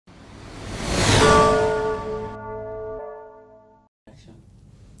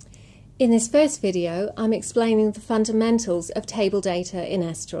In this first video, I'm explaining the fundamentals of table data in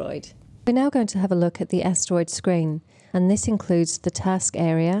Asteroid. We're now going to have a look at the Asteroid Screen, and this includes the task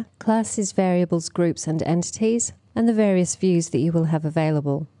area, classes, variables, groups and entities, and the various views that you will have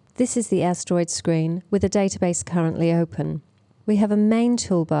available. This is the Asteroid Screen with a database currently open. We have a main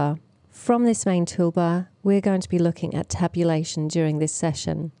toolbar. From this main toolbar, we're going to be looking at tabulation during this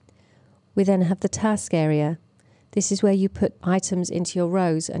session. We then have the task area. This is where you put items into your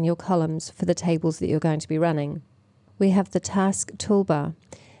rows and your columns for the tables that you're going to be running. We have the task toolbar.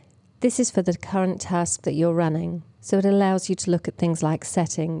 This is for the current task that you're running, so it allows you to look at things like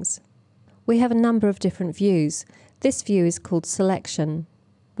settings. We have a number of different views. This view is called selection.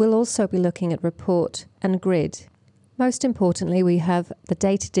 We'll also be looking at report and grid. Most importantly, we have the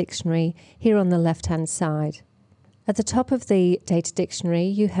data dictionary here on the left-hand side. At the top of the data dictionary,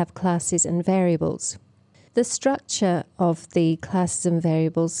 you have classes and variables. The structure of the classes and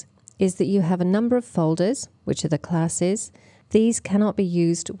variables is that you have a number of folders, which are the classes. These cannot be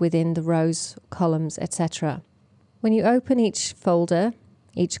used within the rows, columns, etc. When you open each folder,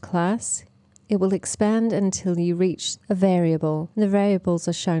 each class, it will expand until you reach a variable. The variables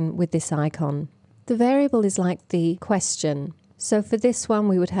are shown with this icon. The variable is like the question. So for this one,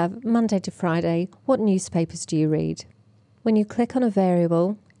 we would have Monday to Friday, what newspapers do you read? When you click on a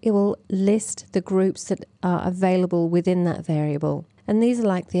variable, it will list the groups that are available within that variable. And these are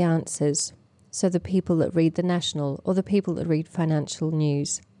like the answers. So the people that read the national or the people that read financial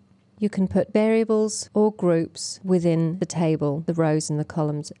news. You can put variables or groups within the table, the rows and the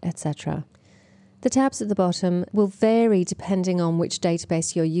columns, etc. The tabs at the bottom will vary depending on which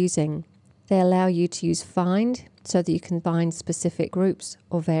database you're using. They allow you to use find so that you can find specific groups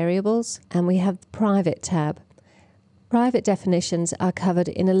or variables. And we have the private tab. Private definitions are covered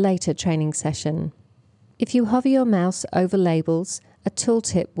in a later training session. If you hover your mouse over labels, a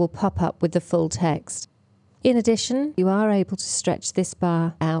tooltip will pop up with the full text. In addition, you are able to stretch this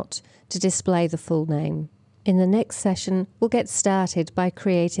bar out to display the full name. In the next session, we'll get started by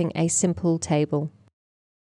creating a simple table.